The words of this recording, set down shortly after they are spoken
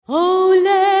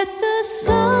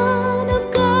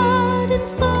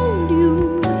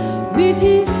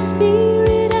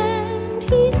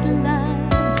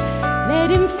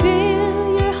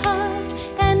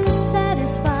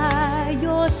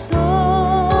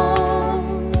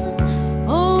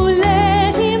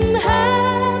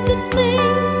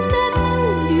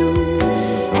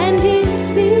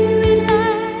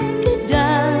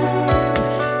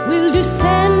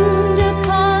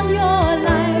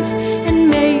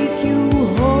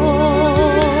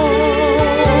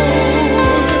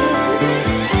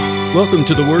Welcome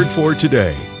to the Word for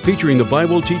Today, featuring the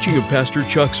Bible teaching of Pastor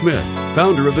Chuck Smith,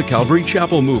 founder of the Calvary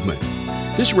Chapel Movement.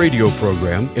 This radio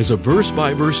program is a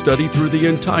verse-by-verse study through the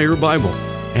entire Bible.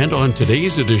 And on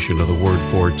today's edition of the Word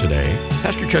for Today,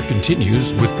 Pastor Chuck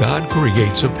continues with God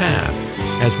Creates a Path,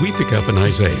 as we pick up in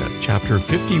Isaiah chapter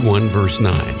 51, verse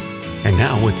 9. And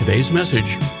now with today's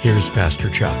message, here's Pastor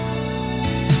Chuck.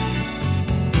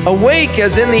 Awake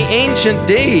as in the ancient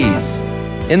days,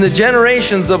 in the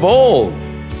generations of old.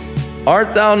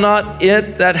 Art thou not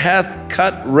it that hath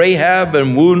cut Rahab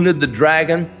and wounded the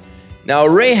dragon? Now,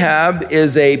 Rahab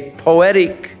is a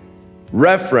poetic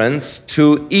reference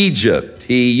to Egypt.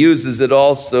 He uses it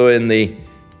also in the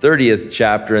 30th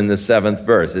chapter in the 7th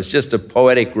verse. It's just a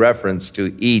poetic reference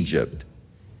to Egypt.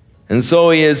 And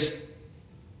so he is,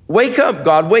 wake up,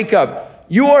 God, wake up.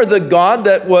 You are the God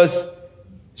that was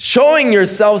showing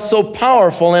yourself so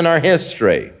powerful in our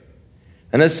history,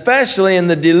 and especially in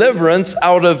the deliverance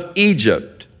out of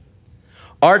Egypt.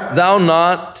 Art thou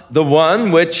not the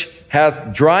one which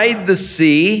hath dried the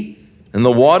sea and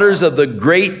the waters of the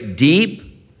great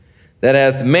deep, that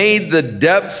hath made the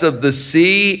depths of the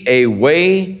sea a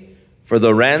way for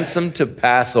the ransom to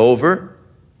pass over?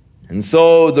 And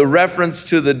so the reference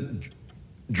to the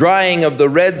drying of the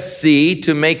Red Sea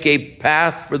to make a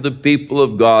path for the people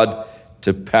of God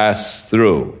to pass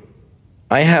through.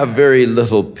 I have very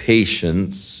little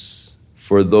patience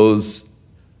for those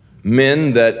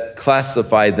men that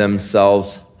classify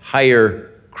themselves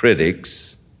higher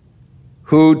critics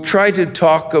who try to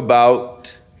talk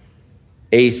about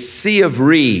a sea of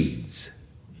reeds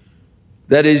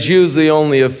that is usually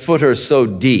only a foot or so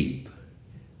deep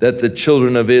that the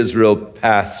children of Israel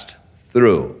passed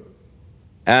through.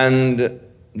 And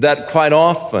that quite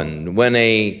often, when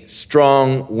a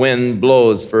strong wind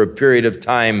blows for a period of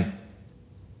time,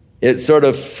 it sort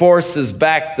of forces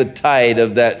back the tide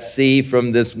of that sea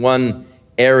from this one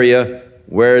area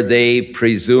where they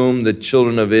presume the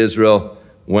children of Israel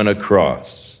went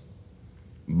across.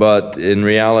 But in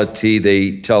reality,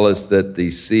 they tell us that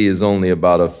the sea is only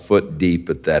about a foot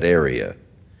deep at that area.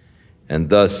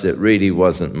 And thus, it really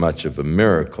wasn't much of a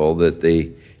miracle that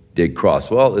they did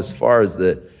cross. Well, as far as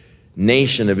the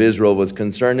nation of Israel was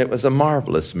concerned, it was a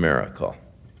marvelous miracle.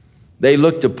 They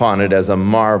looked upon it as a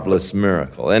marvelous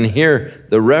miracle. And here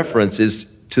the reference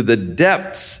is to the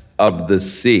depths of the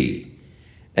sea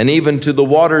and even to the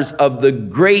waters of the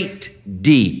great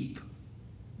deep.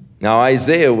 Now,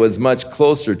 Isaiah was much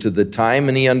closer to the time,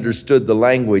 and he understood the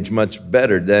language much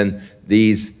better than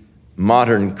these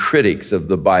modern critics of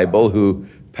the Bible who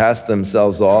pass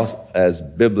themselves off as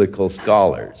biblical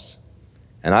scholars.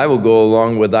 And I will go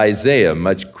along with Isaiah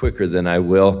much quicker than I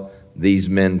will these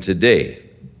men today.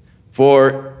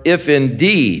 For if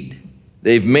indeed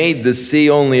they've made the sea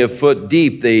only a foot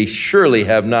deep, they surely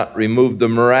have not removed the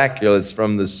miraculous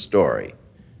from the story,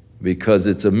 because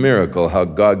it's a miracle how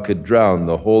God could drown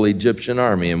the whole Egyptian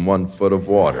army in 1 foot of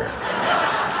water.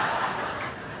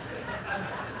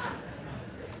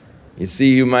 You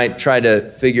see, you might try to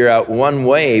figure out one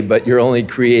way, but you're only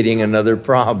creating another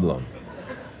problem.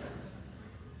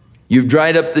 You've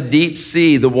dried up the deep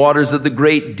sea, the waters of the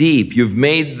great deep. You've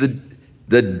made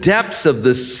the depths of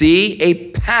the sea a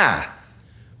path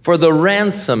for the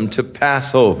ransomed to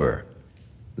pass over.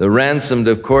 The ransomed,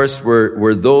 of course,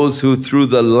 were those who through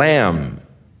the lamb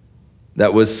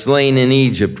that was slain in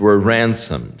Egypt were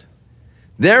ransomed.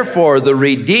 Therefore, the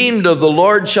redeemed of the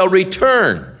Lord shall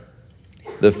return.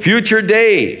 The future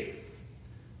day,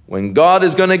 when God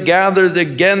is going to gather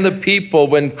again the people,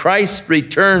 when Christ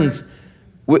returns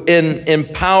in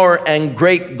power and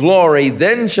great glory,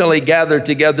 then shall he gather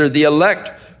together the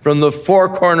elect from the four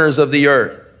corners of the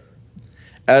earth.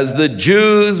 As the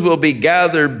Jews will be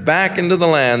gathered back into the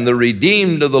land, the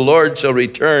redeemed of the Lord shall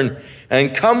return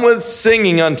and come with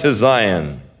singing unto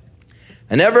Zion.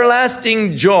 An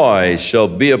everlasting joy shall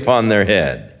be upon their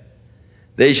head.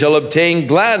 They shall obtain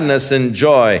gladness and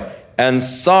joy, and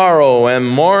sorrow and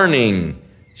mourning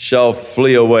shall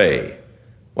flee away.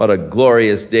 What a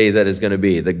glorious day that is going to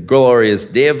be, the glorious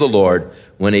day of the Lord,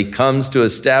 when he comes to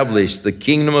establish the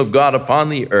kingdom of God upon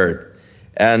the earth,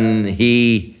 and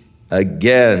he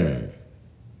again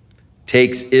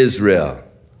takes Israel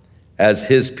as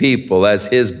his people, as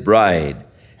his bride,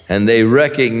 and they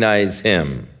recognize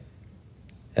him.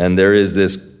 And there is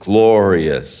this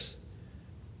glorious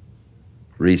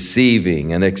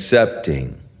receiving and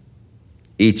accepting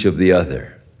each of the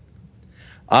other.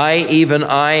 I, even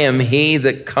I, am he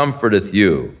that comforteth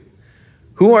you.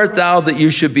 Who art thou that you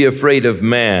should be afraid of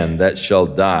man that shall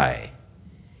die,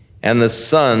 and the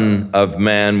Son of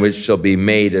Man which shall be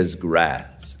made as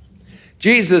grass?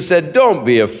 Jesus said, don't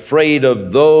be afraid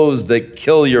of those that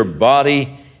kill your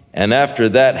body and after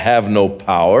that have no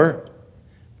power,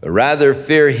 but rather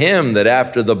fear him that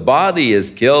after the body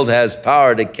is killed has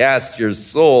power to cast your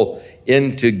soul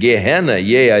into Gehenna.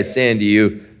 Yea, I say unto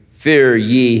you, fear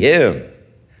ye him.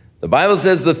 The Bible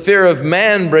says the fear of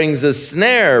man brings a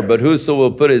snare, but whoso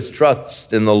will put his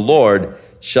trust in the Lord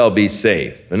shall be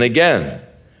safe. And again,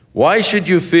 why should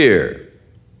you fear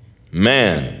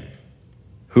man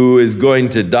who is going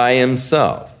to die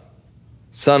himself?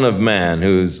 Son of man,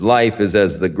 whose life is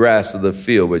as the grass of the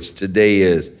field, which today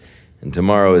is, and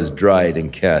tomorrow is dried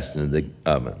and cast into the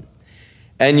oven.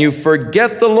 And you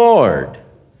forget the Lord,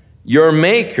 your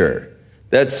Maker,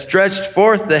 that stretched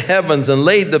forth the heavens and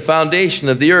laid the foundation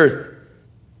of the earth,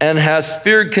 and has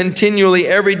feared continually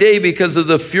every day because of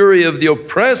the fury of the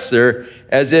oppressor,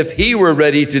 as if he were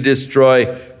ready to destroy.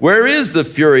 Where is the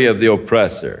fury of the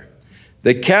oppressor?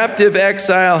 The captive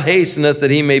exile hasteneth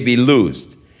that he may be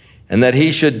loosed, and that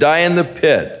he should die in the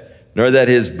pit, nor that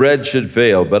his bread should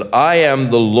fail. But I am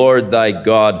the Lord thy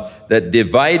God, that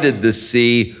divided the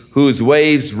sea, whose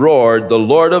waves roared. The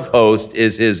Lord of hosts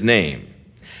is his name.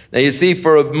 Now you see,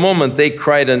 for a moment they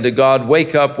cried unto God,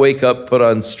 wake up, put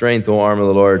on strength, O arm of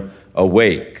the Lord,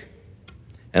 awake.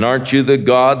 And aren't you the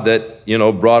God that,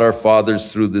 brought our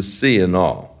fathers through the sea and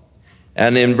all?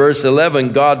 And in verse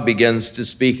 11, God begins to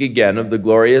speak again of the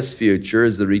glorious future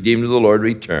as the redeemed of the Lord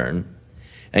return.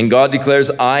 And God declares,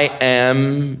 I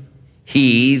am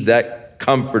he that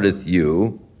comforteth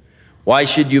you. Why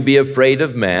should you be afraid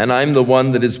of man? I'm the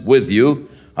one that is with you.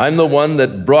 I'm the one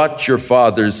that brought your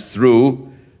fathers through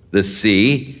the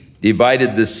sea,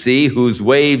 divided the sea, whose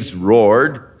waves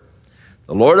roared.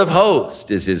 The Lord of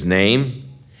hosts is his name.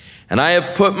 And I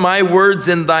have put my words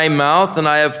in thy mouth, and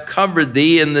I have covered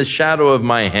thee in the shadow of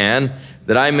my hand,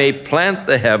 that I may plant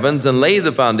the heavens and lay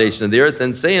the foundation of the earth,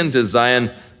 and say unto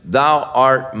Zion, thou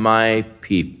art my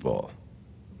people.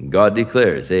 And God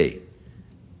declares, hey,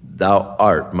 thou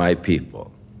art my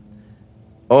people.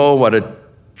 Oh, what a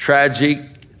tragic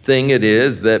thing it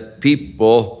is that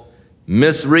people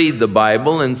misread the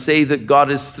Bible and say that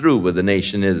God is through with the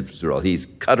nation of Israel. He's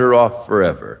cut her off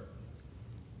forever.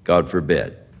 God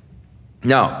forbid.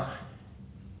 Now,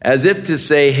 as if to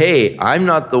say, hey, I'm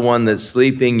not the one that's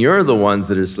sleeping, you're the ones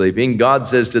that are sleeping, God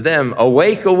says to them,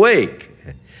 awake, awake.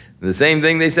 The same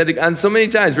thing they said, and so many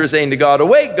times we're saying to God,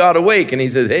 awake, and he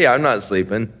says, hey, I'm not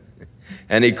sleeping.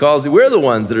 And he calls, we're the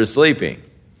ones that are sleeping.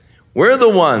 We're the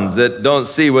ones that don't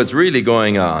see what's really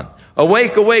going on.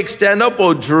 Awake, awake, stand up,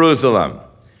 O Jerusalem,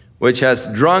 which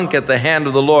hast drunk at the hand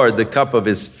of the Lord the cup of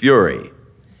his fury.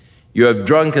 You have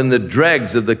drunken the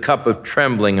dregs of the cup of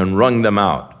trembling and wrung them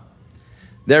out.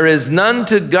 There is none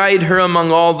to guide her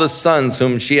among all the sons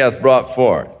whom she hath brought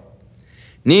forth.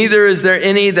 Neither is there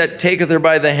any that taketh her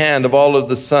by the hand of all of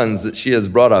the sons that she has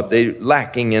brought up. They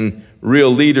lacking in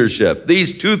real leadership.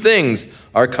 These two things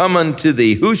are come unto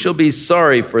thee. Who shall be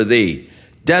sorry for thee?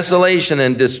 Desolation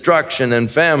and destruction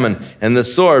and famine and the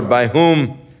sword. By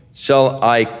whom shall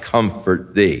I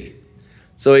comfort thee?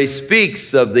 So he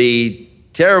speaks of the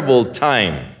terrible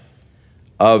time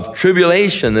of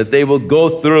tribulation that they will go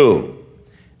through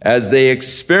as they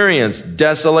experience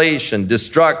desolation,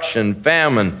 destruction,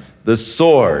 famine, the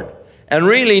sword. And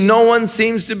really, no one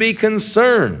seems to be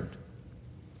concerned.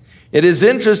 It is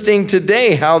interesting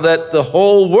today how that the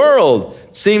whole world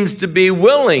seems to be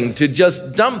willing to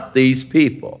just dump these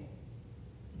people.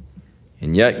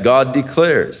 And yet God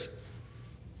declares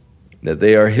that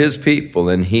they are his people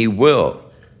and he will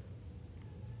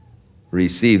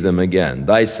receive them again.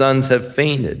 Thy sons have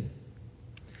fainted.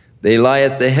 They lie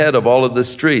at the head of all of the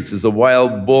streets as a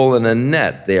wild bull in a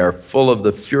net. They are full of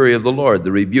the fury of the Lord,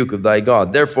 the rebuke of thy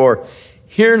God. Therefore,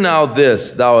 hear now this,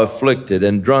 thou afflicted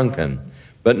and drunken,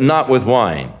 but not with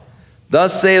wine.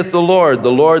 Thus saith the Lord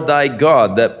thy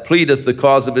God, that pleadeth the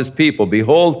cause of his people.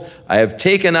 Behold, I have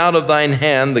taken out of thine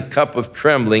hand the cup of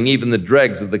trembling, even the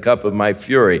dregs of the cup of my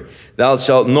fury. Thou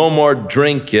shalt no more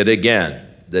drink it again.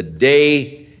 The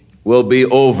day will be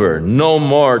over. No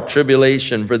more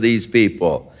tribulation for these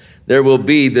people. There will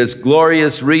be this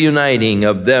glorious reuniting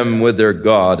of them with their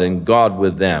God and God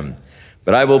with them.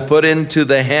 But I will put into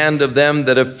the hand of them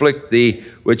that afflict thee,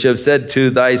 which have said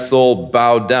to thy soul,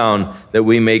 bow down, that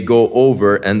we may go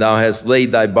over, and thou hast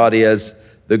laid thy body as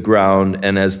the ground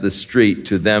and as the street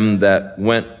to them that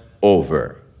went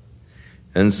over.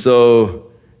 And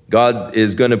so God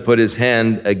is going to put his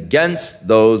hand against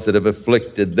those that have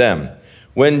afflicted them.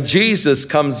 When Jesus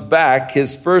comes back,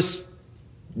 his first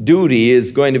duty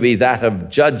is going to be that of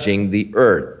judging the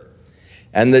earth.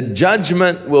 And the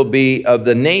judgment will be of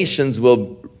the nations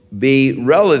will be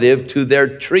relative to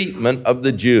their treatment of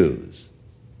the Jews.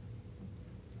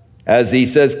 As he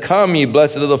says, "Come, ye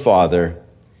blessed of the Father,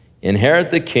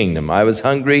 inherit the kingdom. I was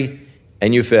hungry,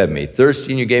 and you fed me.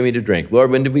 Thirsty, and you gave me to drink.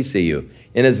 Lord, when did we see you?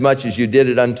 Inasmuch as you did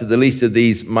it unto the least of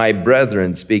these, my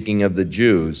brethren," speaking of the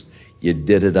Jews, "you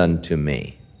did it unto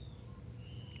me.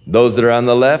 Those that are on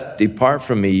the left, depart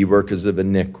from me, ye workers of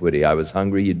iniquity. I was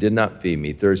hungry, you did not feed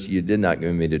me. Thirsty, you did not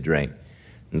give me to drink."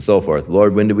 And so forth.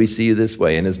 Lord, when did we see you this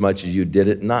way? Inasmuch as you did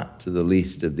it not to the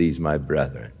least of these, my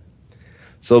brethren.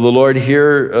 So the Lord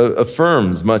here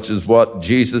affirms much as what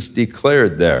Jesus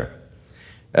declared there,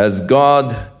 as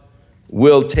God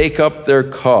will take up their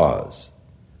cause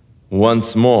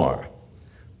once more.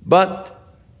 But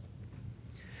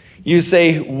you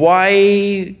say,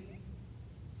 why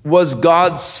was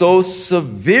God so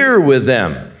severe with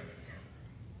them?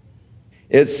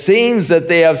 It seems that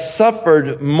they have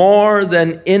suffered more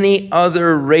than any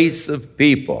other race of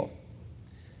people.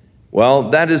 Well,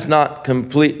 that is not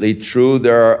completely true.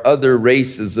 There are other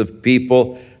races of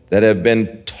people that have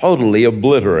been totally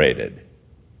obliterated.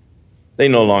 They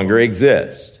no longer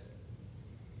exist.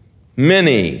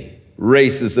 Many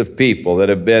races of people that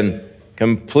have been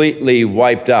completely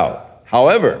wiped out.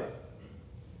 However,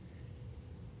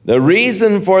 the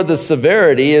reason for the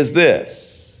severity is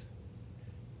this.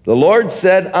 The Lord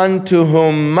said, "Unto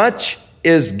whom much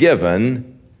is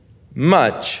given,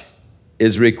 much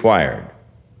is required."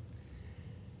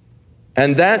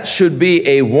 And that should be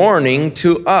a warning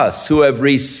to us who have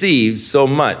received so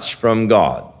much from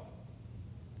God.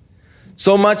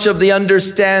 So much of the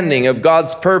understanding of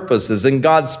God's purposes and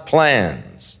God's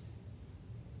plans.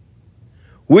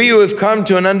 We who have come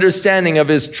to an understanding of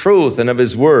His truth and of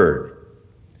His word.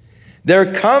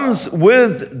 There comes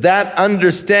with that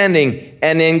understanding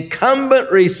an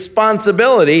incumbent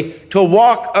responsibility to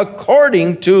walk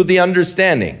according to the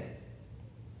understanding,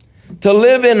 to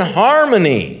live in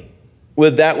harmony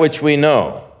with that which we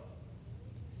know.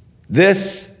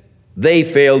 This they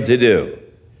failed to do.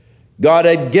 God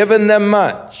had given them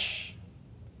much.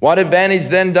 What advantage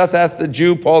then doth hath the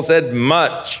Jew? Paul said,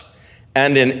 much,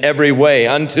 and in every way.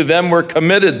 Unto them were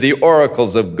committed the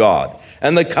oracles of God,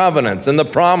 and the covenants, and the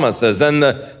promises, and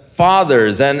the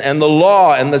fathers, and the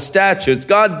law, and the statutes.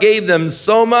 God gave them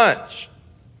so much.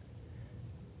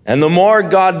 And the more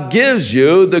God gives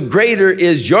you, the greater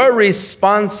is your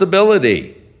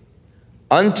responsibility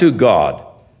unto God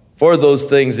for those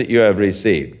things that you have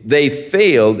received. They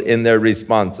failed in their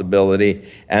responsibility,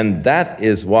 and that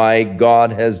is why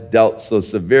God has dealt so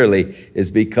severely, is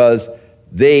because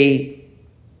they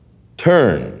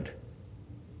turned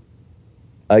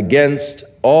against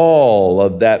all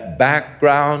of that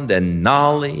background and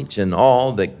knowledge and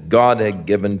all that God had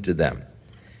given to them.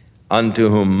 Unto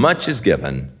whom much is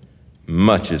given,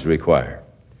 much is required.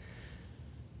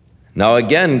 Now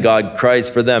again, God cries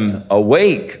for them,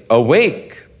 "Awake,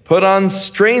 awake, put on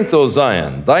strength, O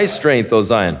Zion, thy strength, O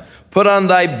Zion. Put on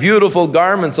thy beautiful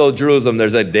garments, O Jerusalem."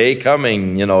 There's a day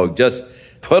coming, just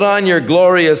put on your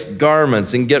glorious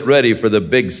garments and get ready for the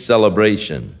big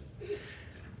celebration.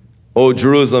 "O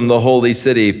Jerusalem, the holy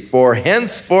city, for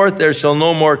henceforth there shall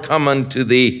no more come unto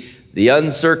thee the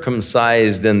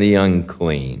uncircumcised and the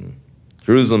unclean."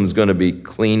 Jerusalem's going to be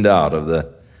cleaned out of the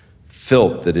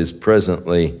filth that is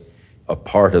presently a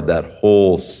part of that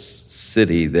whole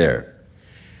city there.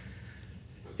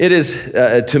 It is,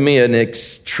 to me, an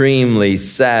extremely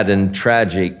sad and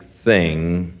tragic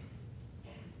thing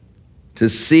to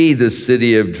see the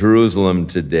city of Jerusalem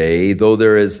today, though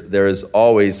there is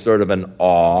always sort of an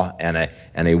awe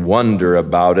and a wonder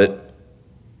about it.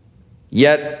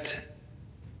 Yet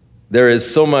there is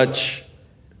so much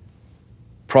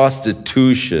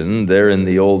prostitution there in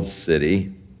the old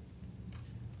city,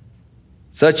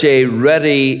 such a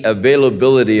ready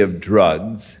availability of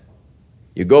drugs.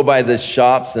 You go by the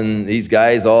shops and these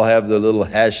guys all have the little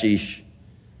hashish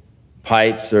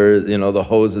pipes or, the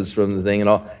hoses from the thing and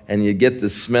all, and you get the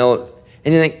smell,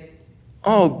 and you think,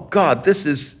 oh God, this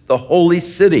is the holy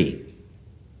city.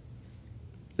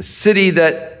 The city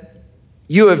that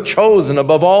you have chosen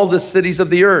above all the cities of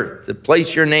the earth to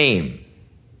place your name.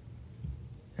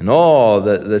 And all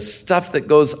the stuff that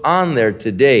goes on there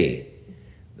today,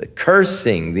 the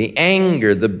cursing, the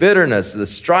anger, the bitterness, the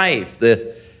strife,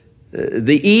 the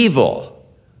evil.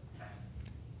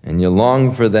 And you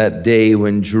long for that day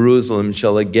when Jerusalem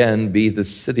shall again be the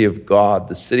city of God,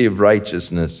 the city of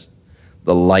righteousness,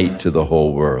 the light to the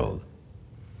whole world.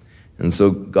 And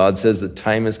so God says the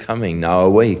time is coming. Now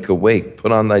awake, awake,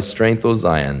 put on thy strength, O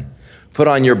Zion. Put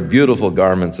on your beautiful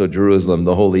garments, O Jerusalem,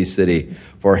 the holy city.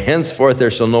 For henceforth there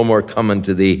shall no more come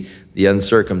unto thee the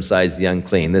uncircumcised, the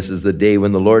unclean. This is the day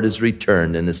when the Lord is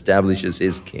returned and establishes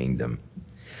his kingdom.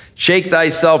 Shake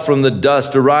thyself from the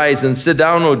dust, arise and sit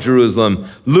down, O Jerusalem.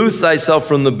 Loose thyself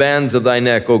from the bands of thy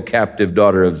neck, O captive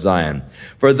daughter of Zion.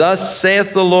 For thus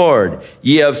saith the Lord,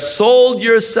 ye have sold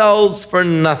yourselves for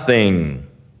nothing,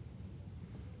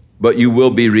 but you will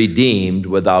be redeemed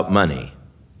without money.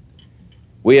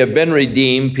 We have been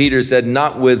redeemed, Peter said,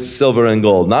 not with silver and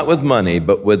gold, not with money,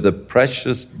 but with the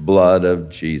precious blood of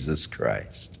Jesus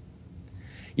Christ.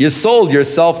 You sold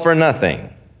yourself for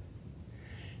nothing.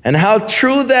 And how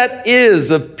true that is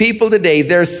of people today.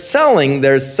 They're selling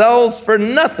themselves for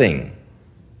nothing.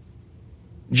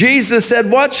 Jesus said,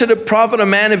 what should it profit a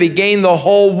man if he gained the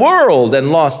whole world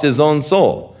and lost his own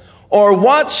soul? Or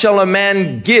what shall a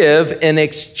man give in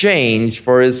exchange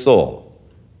for his soul?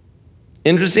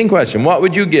 Interesting question. What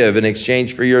would you give in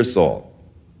exchange for your soul?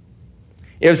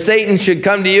 If Satan should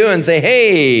come to you and say,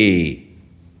 hey,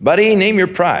 buddy, name your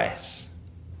price.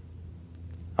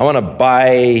 I want to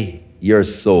buy your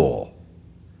soul.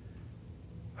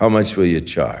 How much will you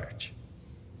charge?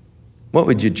 What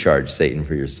would you charge Satan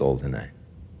for your soul tonight?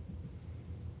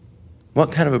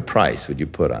 What kind of a price would you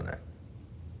put on it?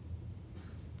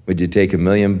 Would you take $1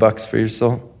 million for your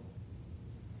soul?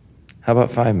 How about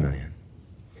 $5 million?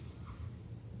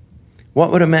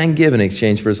 What would a man give in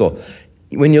exchange for his soul?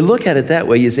 When you look at it that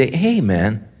way, you say, hey,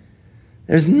 man,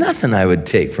 there's nothing I would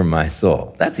take from my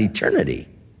soul. That's eternity.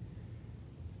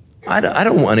 I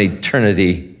don't want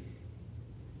eternity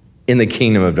in the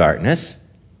kingdom of darkness.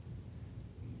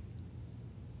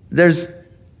 There's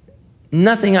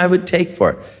nothing I would take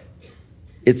for it.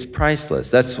 It's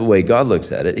priceless. That's the way God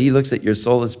looks at it. He looks at your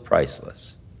soul as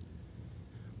priceless.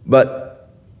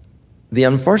 But the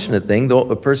unfortunate thing, though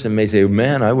a person may say,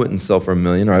 man, I wouldn't sell for $1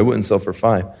 million or I wouldn't sell for $5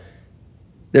 million.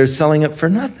 They're selling it for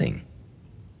nothing.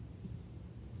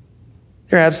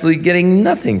 They're absolutely getting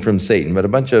nothing from Satan but a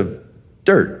bunch of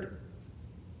dirt.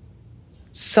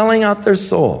 Selling out their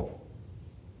soul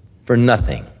for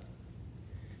nothing.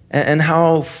 And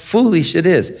how foolish it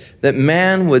is that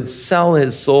man would sell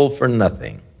his soul for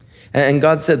nothing. And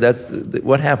God said that's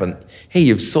what happened. Hey,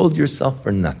 you've sold yourself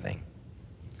for nothing.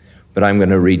 But I'm going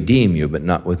to redeem you, but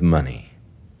not with money.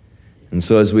 And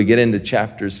so as we get into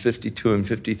chapters 52 and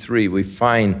 53, we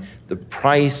find the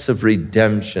price of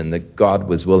redemption that God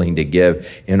was willing to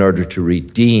give in order to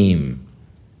redeem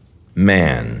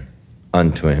man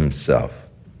unto himself.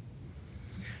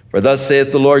 For thus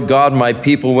saith the Lord God, my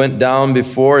people went down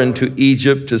before into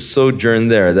Egypt to sojourn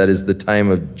there. That is the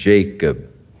time of Jacob.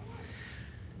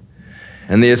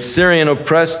 And the Assyrian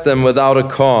oppressed them without a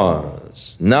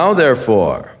cause. Now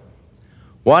therefore,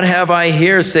 what have I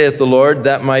here, saith the Lord,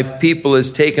 that my people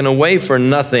is taken away for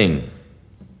nothing?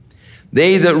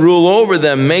 They that rule over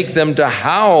them make them to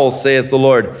howl, saith the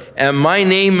Lord, and my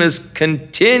name is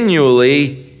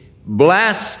continually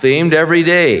blasphemed every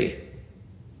day.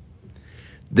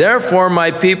 Therefore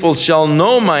my people shall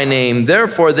know my name.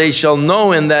 Therefore they shall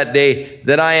know in that day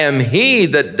that I am he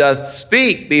that doth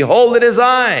speak. Behold, it is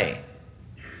I.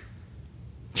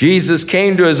 Jesus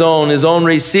came to his own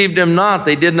received him not.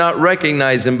 They did not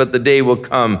recognize him, but the day will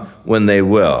come when they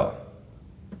will.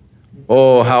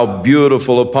 Oh, how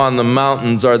beautiful upon the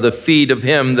mountains are the feet of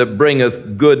him that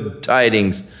bringeth good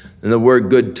tidings. And the word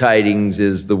good tidings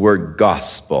is the word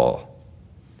gospel.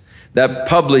 That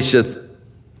publisheth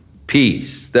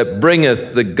peace, that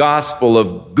bringeth the gospel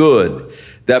of good,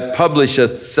 that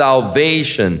publisheth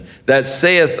salvation, that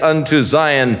saith unto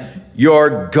Zion,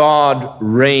 your God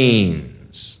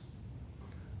reigns.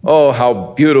 Oh,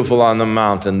 how beautiful on the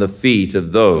mountain the feet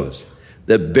of those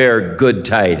that bear good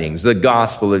tidings, the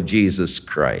gospel of Jesus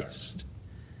Christ,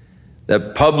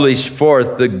 that publish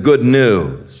forth the good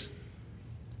news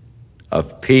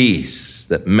of peace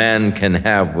that man can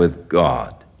have with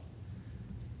God.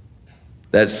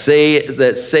 That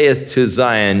saith to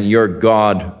Zion, your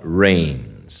God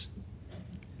reigns.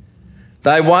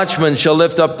 Thy watchmen shall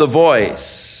lift up the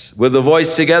voice. With the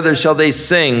voice together shall they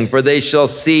sing, for they shall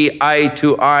see eye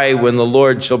to eye when the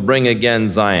Lord shall bring again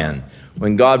Zion.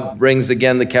 When God brings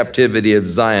again the captivity of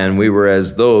Zion, we were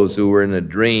as those who were in a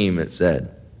dream, it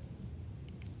said.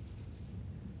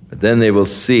 But then they will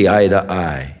see eye to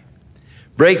eye.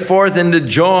 Break forth into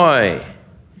joy.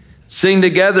 Sing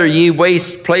together, ye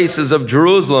waste places of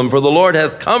Jerusalem, for the Lord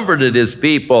hath comforted his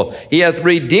people. He hath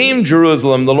redeemed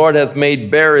Jerusalem. The Lord hath made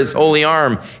bare his holy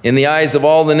arm in the eyes of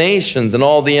all the nations, and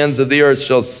all the ends of the earth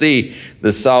shall see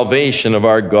the salvation of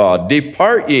our God.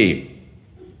 Depart ye,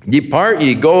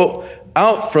 go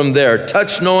out from there.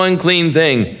 Touch no unclean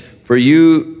thing, for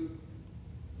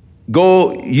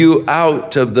go you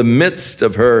out of the midst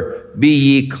of her. Be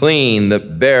ye clean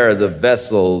that bear the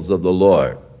vessels of the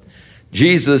Lord.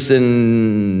 Jesus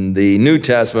in the New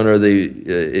Testament, or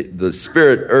the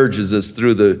Spirit urges us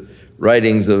through the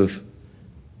writings of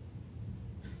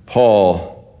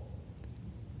Paul,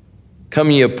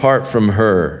 come ye apart from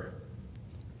her,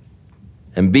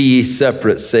 and be ye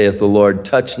separate, saith the Lord.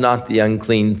 Touch not the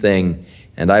unclean thing,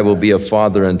 and I will be a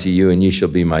father unto you, and ye shall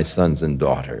be my sons and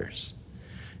daughters.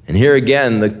 And here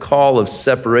again, the call of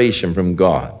separation from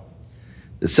God.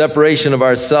 The separation of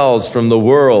ourselves from the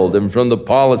world and from the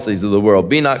policies of the world.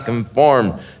 Be not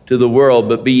conformed to the world,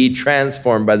 but be ye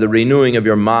transformed by the renewing of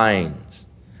your minds.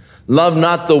 Love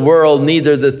not the world,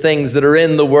 neither the things that are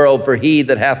in the world, for he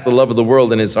that hath the love of the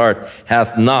world in his heart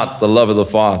hath not the love of the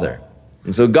Father.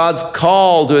 And so God's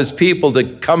call to his people to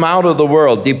come out of the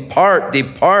world.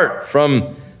 Depart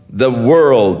from the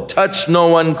world. Touch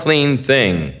no unclean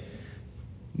thing.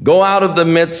 Go out of the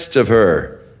midst of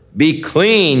her. Be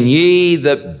clean, ye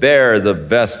that bear the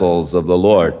vessels of the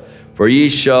Lord. For ye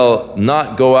shall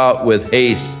not go out with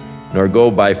haste, nor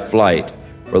go by flight.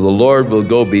 For the Lord will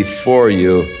go before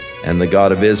you, and the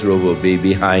God of Israel will be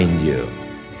behind you.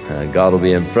 God will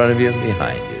be in front of you and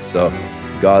behind you. So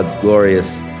God's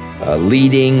glorious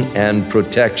leading and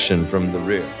protection from the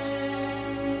rear.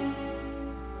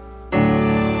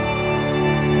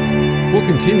 We'll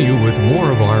continue with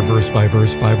more of our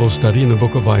verse-by-verse Bible study in the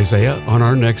book of Isaiah on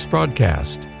our next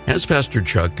broadcast, as Pastor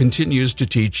Chuck continues to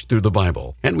teach through the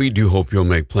Bible, and we do hope you'll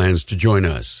make plans to join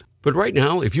us. But right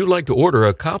now, if you'd like to order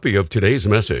a copy of today's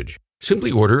message,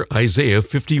 simply order Isaiah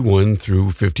 51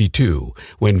 through 52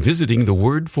 when visiting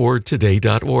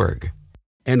thewordfortoday.org.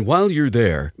 And while you're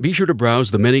there, be sure to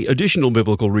browse the many additional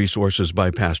biblical resources by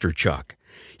Pastor Chuck.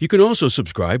 You can also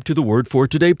subscribe to the Word for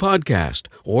Today podcast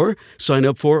or sign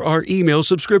up for our email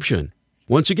subscription.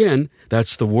 Once again,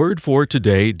 that's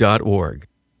thewordfortoday.org.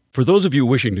 For those of you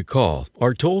wishing to call,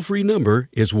 our toll-free number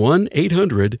is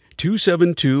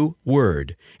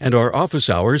 1-800-272-WORD, and our office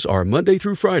hours are Monday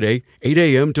through Friday, 8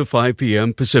 a.m. to 5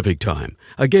 p.m. Pacific Time.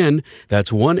 Again,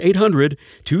 that's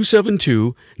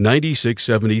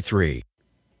 1-800-272-9673.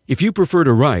 If you prefer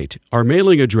to write, our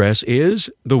mailing address is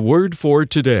The Word for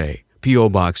Today, P.O.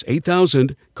 Box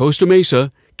 8000, Costa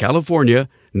Mesa, California,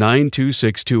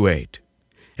 92628.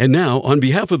 And now, on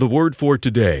behalf of The Word for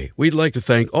Today, we'd like to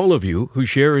thank all of you who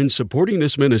share in supporting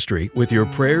this ministry with your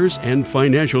prayers and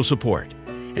financial support.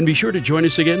 And be sure to join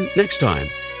us again next time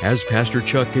as Pastor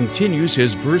Chuck continues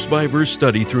his verse-by-verse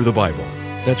study through the Bible.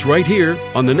 That's right here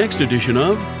on the next edition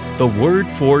of The Word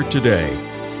for Today.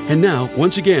 And now,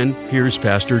 once again, here's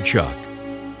Pastor Chuck.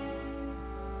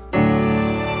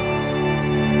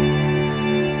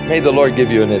 May the Lord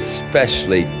give you an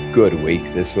especially good week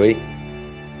this week.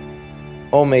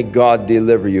 Oh, may God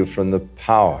deliver you from the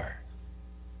power,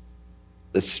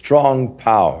 the strong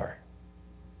power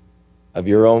of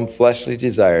your own fleshly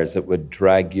desires that would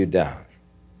drag you down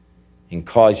and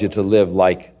cause you to live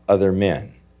like other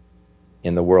men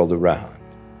in the world around.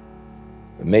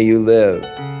 But may you live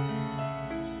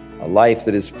a life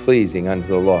that is pleasing unto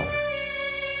the Lord.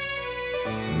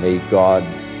 And may God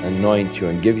anoint you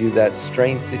and give you that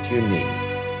strength that you need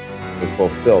to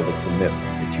fulfill the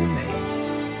commitment that you made.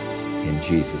 In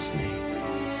Jesus' name.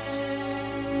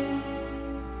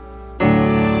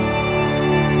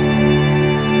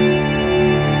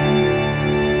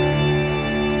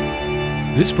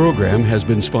 This program has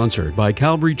been sponsored by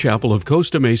Calvary Chapel of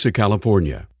Costa Mesa,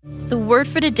 California. The Word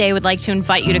for Today would like to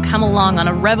invite you to come along on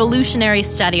a revolutionary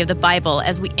study of the Bible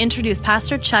as we introduce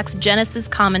Pastor Chuck's Genesis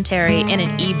commentary in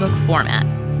an ebook format.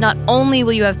 Not only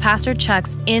will you have Pastor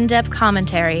Chuck's in-depth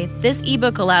commentary, this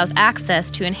ebook allows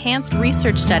access to enhanced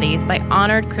research studies by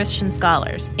honored Christian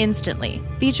scholars instantly.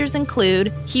 Features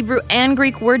include Hebrew and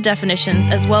Greek word definitions,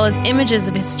 as well as images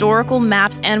of historical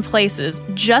maps and places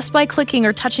just by clicking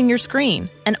or touching your screen.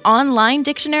 An online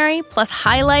dictionary, plus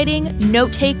highlighting,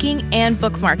 note-taking, and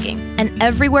bookmarking. And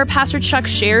everywhere Pastor Chuck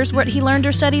shares what he learned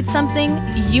or studied something,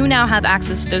 you now have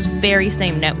access to those very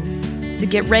same notes. So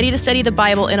get ready to study the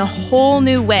Bible in a whole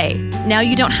new way. Now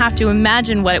you don't have to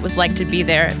imagine what it was like to be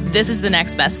there. This is the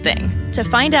next best thing. To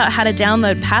find out how to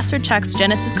download Pastor Chuck's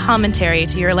Genesis commentary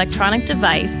to your electronic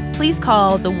device, please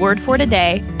call The Word for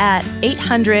Today at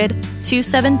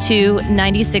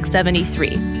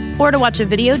 800-272-9673. Or to watch a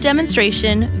video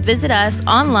demonstration, visit us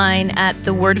online at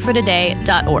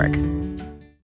thewordfortoday.org.